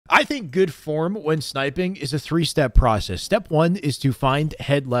I think good form when sniping is a 3-step process. Step 1 is to find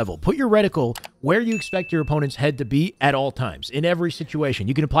head level. Put your reticle where you expect your opponent's head to be at all times, in every situation.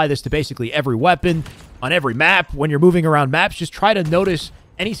 You can apply this to basically every weapon, on every map. When you're moving around maps, just try to notice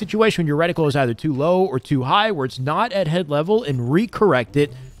any situation when your reticle is either too low or too high, where it's not at head level, and recorrect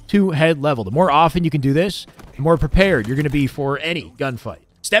it to head level. The more often you can do this, the more prepared you're going to be for any gunfight.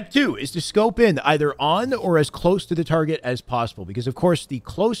 Step 2 is to scope in either on or as close to the target as possible, because of course the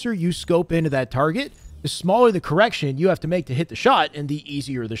closer you scope into that target, the smaller the correction you have to make to hit the shot, and the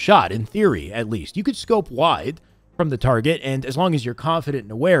easier the shot, in theory at least. You could scope wide from the target, and as long as you're confident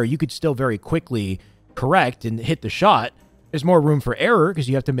and aware, you could still very quickly correct and hit the shot. There's more room for error because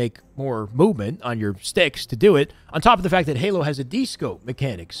you have to make more movement on your sticks to do it, on top of the fact that Halo has a D-scope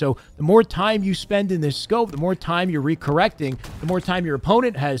mechanic. So the more time you spend in this scope, the more time you're recorrecting, the more time your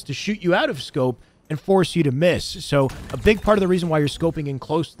opponent has to shoot you out of scope and force you to miss. So a big part of the reason why you're scoping in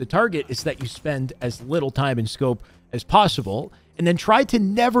close to the target is that you spend as little time in scope as possible. And then try to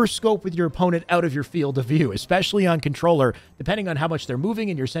never scope with your opponent out of your field of view, especially on controller. Depending on how much they're moving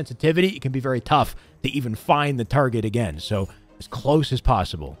and your sensitivity, it can be very tough to even find the target again. So as close as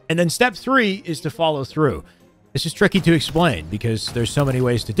possible. And then step 3 is to follow through. This is tricky to explain because there's so many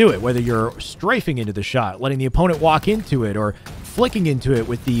ways to do it, whether you're strafing into the shot, letting the opponent walk into it, or flicking into it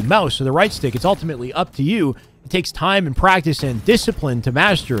with the mouse or the right stick. It's ultimately up to you. It takes time and practice and discipline to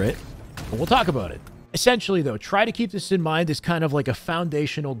master it, but we'll talk about it. Essentially, though, try to keep this in mind as kind of like a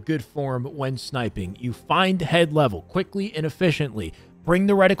foundational good form when sniping. You find head level quickly and efficiently. Bring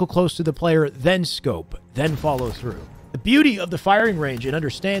the reticle close to the player, then scope, then follow through. The beauty of the firing range and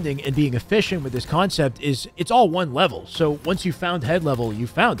understanding and being efficient with this concept is it's all one level. So once you found head level, you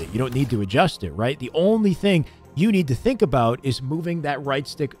found it. You don't need to adjust it, right? The only thing you need to think about is moving that right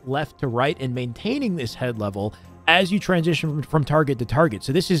stick left to right and maintaining this head level as you transition from target to target.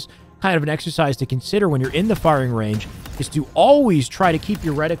 So this is kind of an exercise to consider when you're in the firing range, is to always try to keep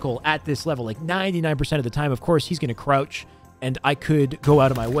your reticle at this level. Like 99% of the time, of course, he's going to crouch, and I could go out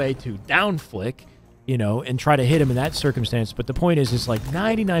of my way to down flick, you know, and try to hit him in that circumstance. But the point is like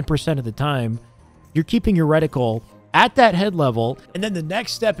 99% of the time, you're keeping your reticle at that head level. And then the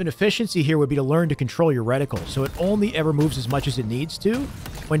next step in efficiency here would be to learn to control your reticle, so it only ever moves as much as it needs to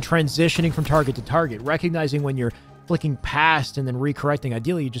when transitioning from target to target, recognizing when you're flicking past and then recorrecting.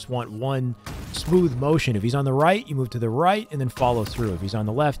 Ideally, you just want one smooth motion. If he's on the right, you move to the right and then follow through. If he's on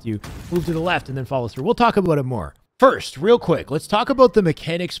the left, you move to the left and then follow through. We'll talk about it more. First, real quick, let's talk about the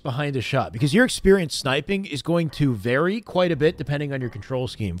mechanics behind a shot, because your experience sniping is going to vary quite a bit depending on your control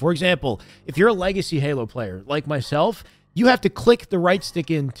scheme. For example, if you're a legacy Halo player like myself, you have to click the right stick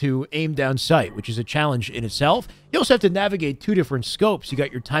in to aim down sight, which is a challenge in itself. You also have to navigate 2 different scopes. You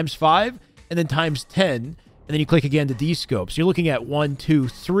got your ×5 and then ×10. And then you click again to D-scope. So you're looking at 1, 2,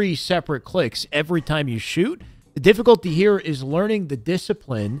 3 separate clicks every time you shoot. The difficulty here is learning the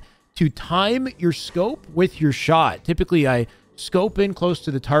discipline to time your scope with your shot. Typically, I scope in close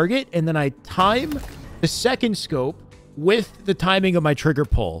to the target, and then I time the second scope with the timing of my trigger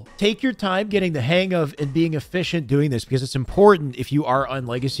pull. Take your time getting the hang of and being efficient doing this, because it's important if you are on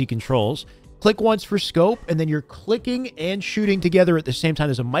legacy controls. Click once for scope, and then you're clicking and shooting together at the same time.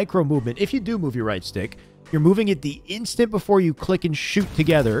 There's a micro movement. If you do move your right stick, you're moving it the instant before you click and shoot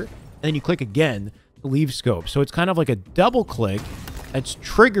together, and then you click again to leave scope. So it's kind of like a double click that's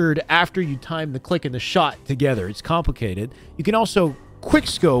triggered after you time the click and the shot together. It's complicated. You can also quick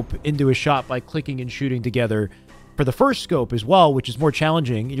scope into a shot by clicking and shooting together for the first scope as well, which is more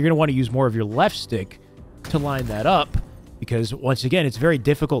challenging. You're going to want to use more of your left stick to line that up, because once again, it's very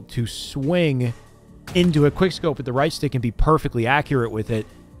difficult to swing into a quick scope with the right stick and be perfectly accurate with it,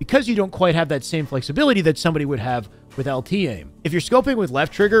 because you don't quite have that same flexibility that somebody would have with LT aim. If you're scoping with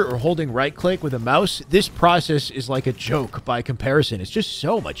left trigger or holding right click with a mouse, this process is like a joke by comparison. It's just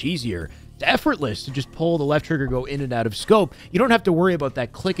so much easier. It's effortless to just pull the left trigger, go in and out of scope. You don't have to worry about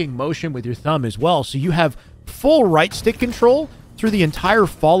that clicking motion with your thumb as well. So you have full right stick control through the entire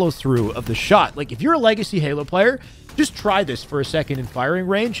follow through of the shot. Like if you're a legacy Halo player, just try this for a second in firing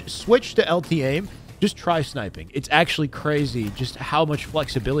range, switch to LT aim, just try sniping. It's actually crazy just how much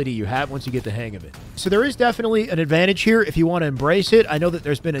flexibility you have once you get the hang of it. So there is definitely an advantage here if you want to embrace it. I know that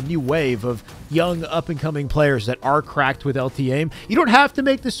there's been a new wave of young up-and-coming players that are cracked with LT aim. You don't have to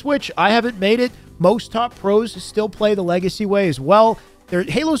make the switch. I haven't made it. Most top pros still play the legacy way as well.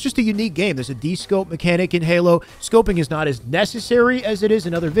 Halo's just a unique game. There's a descope mechanic in Halo. Scoping is not as necessary as it is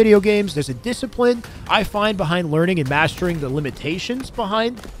in other video games. There's a discipline I find behind learning and mastering the limitations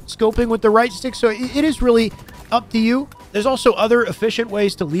behind scoping with the right stick. So it is really up to you. There's also other efficient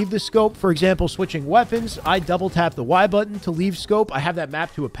ways to leave the scope. For example, switching weapons. I double tap the Y button to leave scope. I have that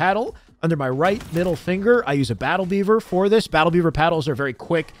mapped to a paddle under my right middle finger. I use a Battle Beaver for this. Battle Beaver paddles are very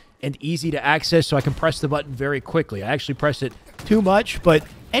quick and easy to access, so I can press the button very quickly. I actually press it too much, but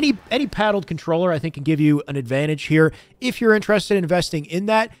any paddled controller I think can give you an advantage here if you're interested in investing in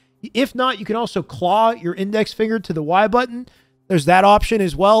that. If not, you can also claw your index finger to the Y button. There's that option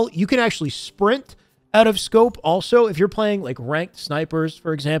as well. You can actually sprint out of scope also. If you're playing like ranked snipers,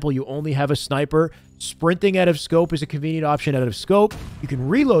 for example, you only have a sniper, sprinting out of scope is a convenient option out of scope. You can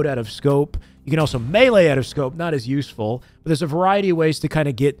reload out of scope. You can also melee out of scope, not as useful, but there's a variety of ways to kind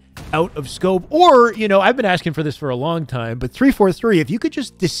of get out of scope. Or, you know, I've been asking for this for a long time, but 343, if you could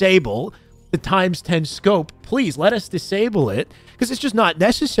just disable the ×10 scope, please let us disable it, because it's just not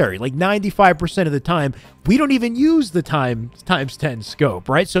necessary. Like 95% of the time, we don't even use the ×10 scope,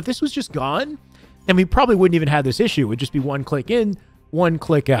 right? So if this was just gone, then we probably wouldn't even have this issue. It would just be one click in, one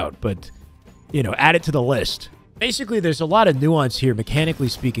click out, but, you know, add it to the list. Basically, there's a lot of nuance here, mechanically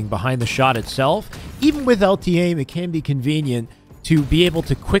speaking, behind the shot itself. Even with LT-aim, it can be convenient to be able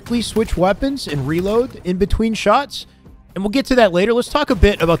to quickly switch weapons and reload in between shots. And we'll get to that later. Let's talk a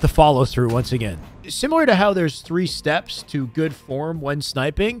bit about the follow-through once again. Similar to how there's 3 steps to good form when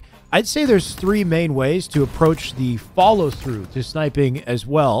sniping, I'd say there's 3 main ways to approach the follow-through to sniping as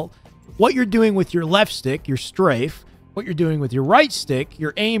well. What you're doing with your left stick, your strafe, what you're doing with your right stick,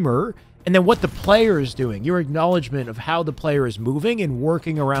 your aimer, and then what the player is doing, your acknowledgement of how the player is moving and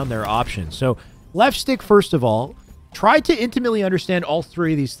working around their options. So left stick, first of all, try to intimately understand all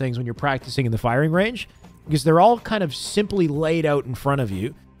 3 of these things when you're practicing in the firing range, because they're all kind of simply laid out in front of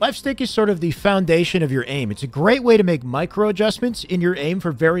you. Left stick is sort of the foundation of your aim. It's a great way to make micro adjustments in your aim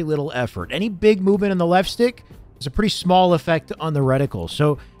for very little effort. Any big movement on the left stick is a pretty small effect on the reticle.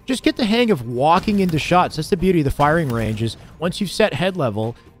 So just get the hang of walking into shots. That's the beauty of the firing range, is once you've set head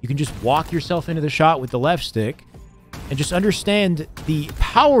level, you can just walk yourself into the shot with the left stick and just understand the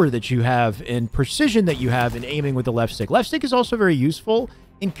power that you have and precision that you have in aiming with the left stick. Left stick is also very useful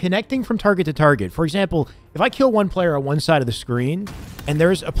in connecting from target to target. For example, if I kill one player on one side of the screen and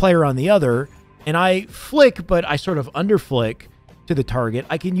there's a player on the other, and I flick, but I sort of underflick to the target,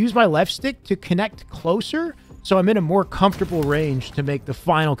 I can use my left stick to connect closer, so I'm in a more comfortable range to make the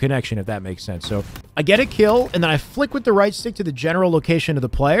final connection, if that makes sense. So I get a kill, and then I flick with the right stick to the general location of the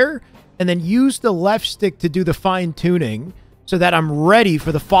player, and then use the left stick to do the fine-tuning so that I'm ready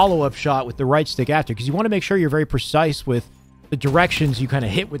for the follow-up shot with the right stick after, because you want to make sure you're very precise with the directions you kind of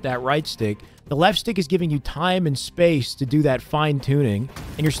hit with that right stick. The left stick is giving you time and space to do that fine-tuning,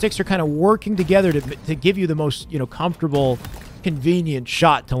 and your sticks are kind of working together to give you the most, you know, comfortable, convenient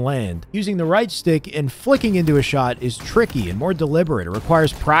shot to land. Using the right stick and flicking into a shot is tricky and more deliberate. It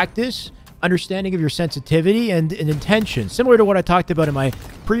requires practice, understanding of your sensitivity, and intention. Similar to what I talked about in my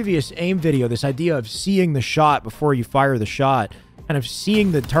previous aim video, this idea of seeing the shot before you fire the shot, kind of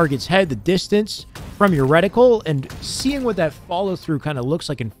seeing the target's head, the distance from your reticle, and seeing what that follow-through kind of looks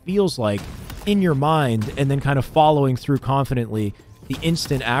like and feels like in your mind, and then kind of following through confidently the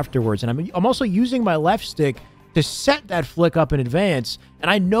instant afterwards. And I'm also using my left stick to set that flick up in advance, and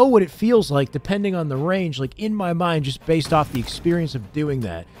I know what it feels like depending on the range, like in my mind, just based off the experience of doing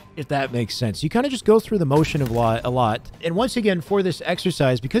that, if that makes sense. You kind of just go through the motion of a lot. And once again, for this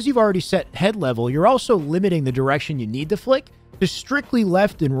exercise, because you've already set head level, you're also limiting the direction you need to flick to strictly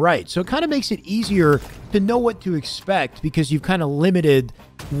left and right. So it kind of makes it easier to know what to expect, because you've kind of limited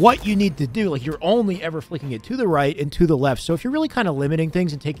what you need to do. Like, you're only ever flicking it to the right and to the left. So if you're really kind of limiting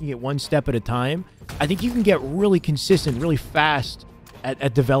things and taking it one step at a time, I think you can get really consistent, really fast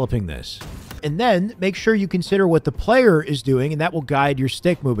at developing this. And then make sure you consider what the player is doing, and that will guide your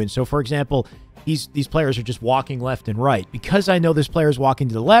stick movement. So for example, these players are just walking left and right. Because I know this player is walking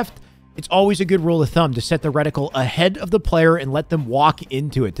to the left, it's always a good rule of thumb to set the reticle ahead of the player and let them walk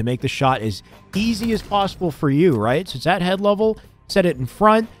into it to make the shot as easy as possible for you, right? So it's at head level, set it in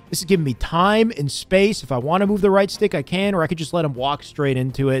front. This is giving me time and space. If I want to move the right stick, I can, or I could just let them walk straight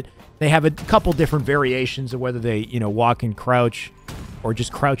into it. They have a couple different variations of whether they, you know, walk and crouch or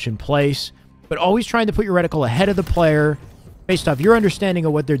just crouch in place. But always trying to put your reticle ahead of the player based off your understanding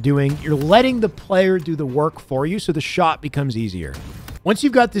of what they're doing. You're letting the player do the work for you, so the shot becomes easier. Once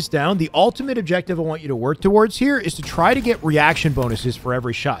you've got this down, the ultimate objective I want you to work towards here is to try to get reaction bonuses for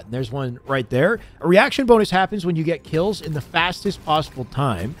every shot. And there's one right there. A reaction bonus happens when you get kills in the fastest possible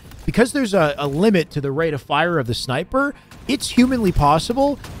time. Because there's a limit to the rate of fire of the sniper, it's humanly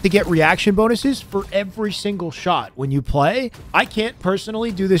possible to get reaction bonuses for every single shot when you play. I can't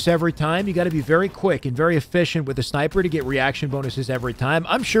personally do this every time. You got to be very quick and very efficient with a sniper to get reaction bonuses every time.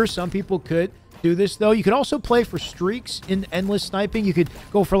 I'm sure some people could do this, though. You could also play for streaks in endless sniping. You could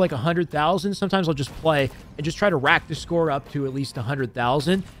go for like 100,000. Sometimes I'll just play and just try to rack the score up to at least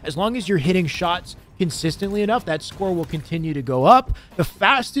 100,000. As long as you're hitting shots consistently enough, that score will continue to go up. The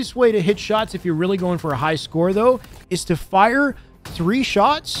fastest way to hit shots, if you're really going for a high score, though, is to fire 3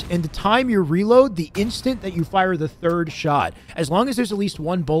 shots and to time your reload the instant that you fire the 3rd shot. As long as there's at least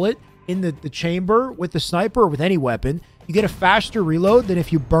 1 bullet in the chamber with the sniper or with any weapon, you get a faster reload than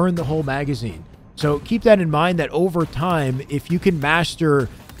if you burn the whole magazine. So keep that in mind, that over time, if you can master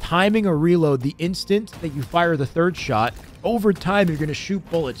timing a reload the instant that you fire the 3rd shot, over time, you're going to shoot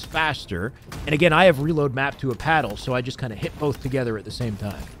bullets faster. And again, I have reload mapped to a paddle, so I just kind of hit both together at the same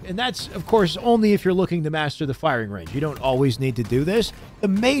time. And that's, of course, only if you're looking to master the firing range. You don't always need to do this. The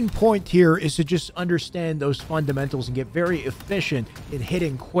main point here is to just understand those fundamentals and get very efficient in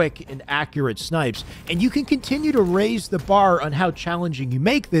hitting quick and accurate snipes. And you can continue to raise the bar on how challenging you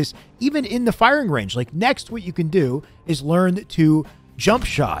make this, even in the firing range. Like, next, what you can do is learn to jump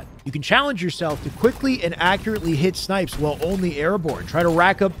shot. You can challenge yourself to quickly and accurately hit snipes while only airborne. Try to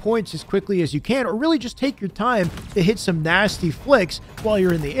rack up points as quickly as you can, or really just take your time to hit some nasty flicks while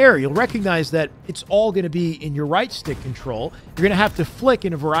you're in the air. You'll recognize that it's all going to be in your right stick control. You're going to have to flick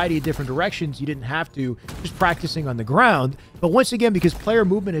in a variety of different directions. You didn't have to just practicing on the ground. But once again, because player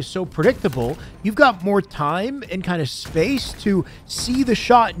movement is so predictable, you've got more time and kind of space to see the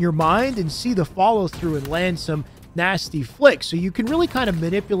shot in your mind and see the follow through and land some nasty flicks. So you can really kind of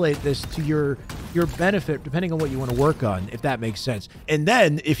manipulate this to your benefit depending on what you want to work on, if that makes sense. And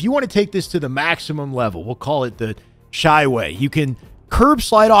then if you want to take this to the maximum level, we'll call it the Shyway. You can curb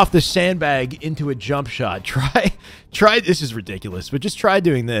slide off the sandbag into a jump shot. Try this is ridiculous, but just try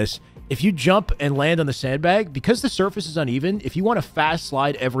doing this. If you jump and land on the sandbag, because the surface is uneven, if you want to fast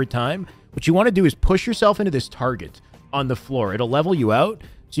slide every time, what you want to do is push yourself into this target on the floor. It'll level you out.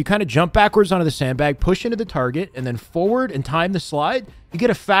 So you kind of jump backwards onto the sandbag, push into the target, and then forward and time the slide. You get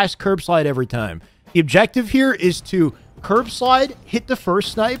a fast curb slide every time. The objective here is to curb slide, hit the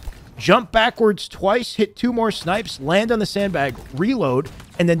first snipe, jump backwards twice, hit 2 more snipes, land on the sandbag, reload,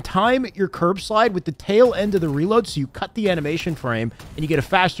 and then time your curb slide with the tail end of the reload so you cut the animation frame and you get a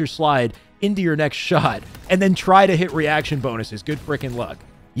faster slide into your next shot. And then try to hit reaction bonuses. Good freaking luck.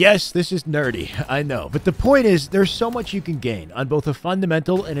 Yes, this is nerdy, I know, but the point is there's so much you can gain on both a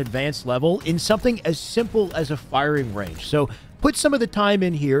fundamental and advanced level in something as simple as a firing range. So put some of the time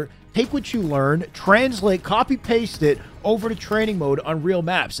in here, take what you learn, translate, copy-paste it over to training mode on real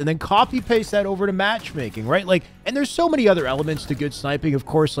maps, and then copy-paste that over to matchmaking, right? Like, and there's so many other elements to good sniping, of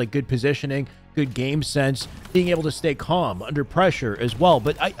course, like good positioning, good game sense, being able to stay calm under pressure as well.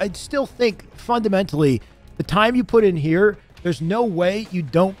 But I still think fundamentally the time you put in here, there's no way you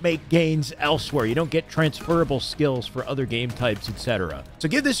don't make gains elsewhere. You don't get transferable skills for other game types, etc. So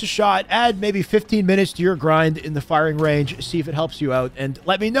give this a shot. Add maybe 15 minutes to your grind in the firing range. See if it helps you out. And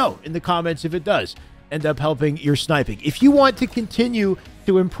let me know in the comments if it does end up helping your sniping. If you want to continue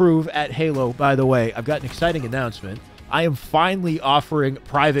to improve at Halo, by the way, I've got an exciting announcement. I am finally offering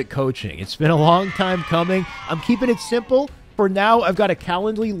private coaching. It's been a long time coming. I'm keeping it simple. For now, I've got a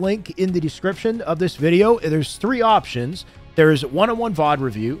Calendly link in the description of this video. There's 3 options. There's one-on-one VOD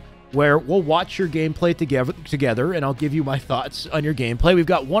review, where we'll watch your gameplay together, and I'll give you my thoughts on your gameplay. We've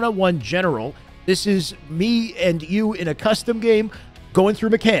got one-on-one general. This is me and you in a custom game, going through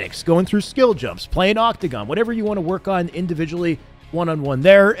mechanics, going through skill jumps, playing Octagon, whatever you want to work on individually, one-on-one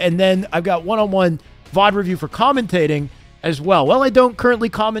there. And then I've got one-on-one VOD review for commentating as well. Well, I don't currently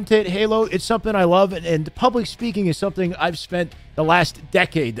commentate Halo. It's something I love, and public speaking is something I've spent the last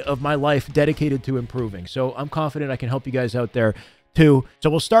decade of my life dedicated to improving. So I'm confident I can help you guys out there too. So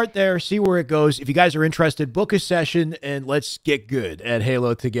we'll start there, see where it goes. If you guys are interested, book a session and let's get good at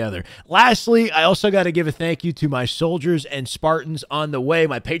Halo together. Lastly, I also got to give a thank you to my soldiers and Spartans on the way,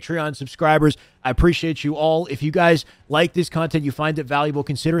 my Patreon subscribers. I appreciate you all. If you guys like this content, you find it valuable,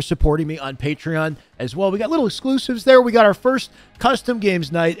 consider supporting me on Patreon as well. We got little exclusives there. We got our first custom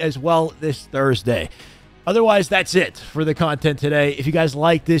games night as well this Thursday. Otherwise, that's it for the content today. If you guys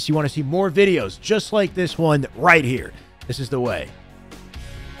like this, you want to see more videos just like this one right here, this is the way.